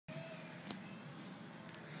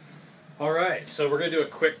Alright, so we're going to do a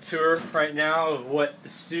quick tour right now of what the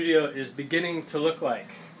studio is beginning to look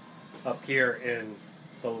like up here in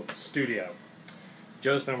the studio.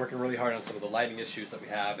 Joe's been working really hard on some of the lighting issues that we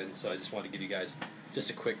have, and so I just wanted to give you guys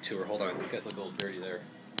just a quick tour. Hold on, you guys look a little dirty there.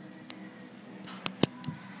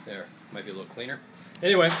 There, might be a little cleaner.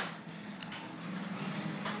 Anyway.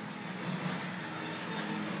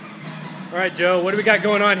 Alright, Joe, what do we got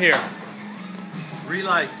going on here?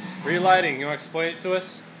 Relight. Relighting, you want to explain it to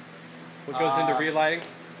us? What goes into relighting?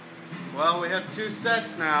 Well, we have 2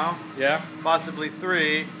 sets now. Yeah? Possibly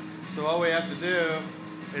 3. So all we have to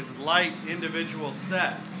do is light individual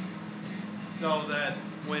sets. So that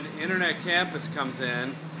when Internet Campus comes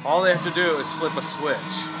in, all they have to do is flip a switch.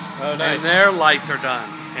 Oh, nice. And their lights are done.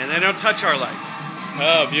 And they don't touch our lights.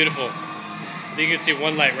 Oh, beautiful. You can see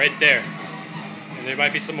one light right there. And there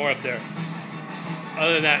might be some more up there.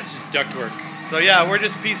 Other than that, it's just ductwork. So yeah, we're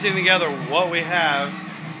just piecing together what we have.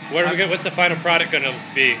 What's the final product going to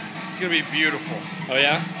be? It's going to be beautiful. Oh,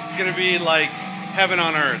 yeah? It's going to be like heaven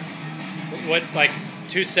on earth. What, like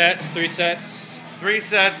 2 sets, 3 sets? 3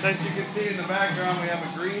 sets. As you can see in the background, we have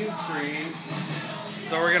a green screen.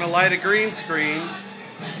 So we're going to light a green screen.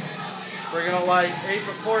 We're going to light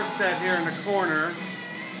 8x4 set here in the corner.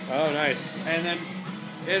 Oh, nice. And then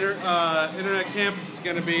Internet Campus is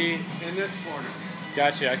going to be in this corner.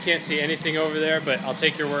 Gotcha. I can't see anything over there, but I'll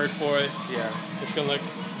take your word for it. Yeah. It's going to look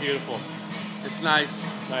beautiful. It's nice.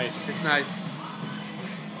 Nice. It's nice.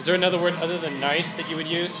 Is there another word other than nice that you would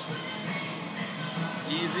use?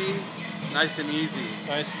 Easy. Nice and easy.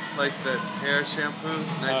 Nice. Like the hair shampoo.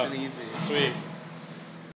 It's nice and easy. Sweet.